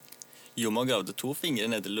Jomar gravde 2 fingre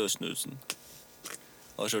ned i løsnusen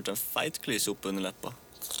og kjørte en feit klise opp under leppa.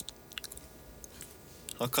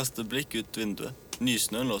 Han kastet blikk ut vinduet.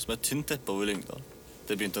 Nysnøen lå som et tynt teppe over Lyngdal.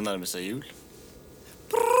 Det begynte å nærme seg jul.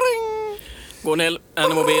 Gå ned,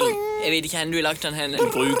 mobilen. Jeg vet ikke hvor du har lagt den henne.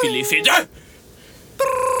 Ubrukelig fitte!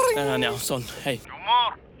 Der er han, ja. Sånn, hei.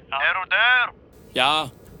 Jomar, er du der? Ja.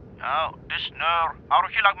 Ja, det snør. Har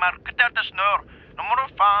du ikke lagt merke til at det snør? Nå må du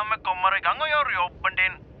faen meg komme i gang og gjøre jobben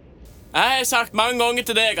din. Jeg har sagt mange ganger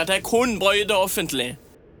til deg at jeg kun brøyter offentlig.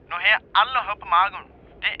 Nå har alle hørt på magen.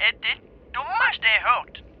 Det er det dummeste jeg har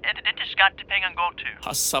hørt. Er det dette skattepengene går til?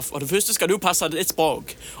 Passa, for det første skal du passe ditt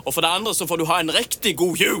språk, og for det andre så får du ha en riktig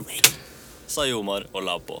god jul, sa Jomar og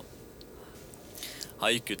la på.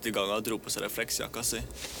 Han gikk ut i gangen og dro på seg refleksjakka si.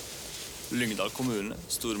 Lyngdal kommune,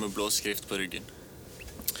 stor med blå skrift på ryggen.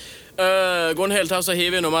 Gå en hel til og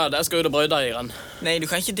hive inn noe mer. Jeg skal ut og brøyte i den. Nei, du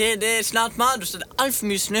kan ikke det. Det er snart mat, så det er alt for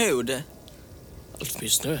mye snø ute. Alt for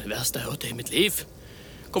mye snø? Det verste jeg har hørt i mitt liv.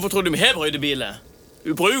 Hvorfor tror du vi har brøytebiler?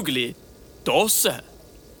 Ubrukelig. Dåse.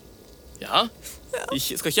 Ja?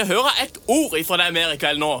 Skal ikke høre et ord ifra deg mer i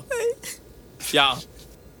kveld nå. Ja.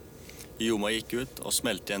 Jomar gikk ut og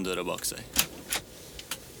smelte igjen døra bak seg.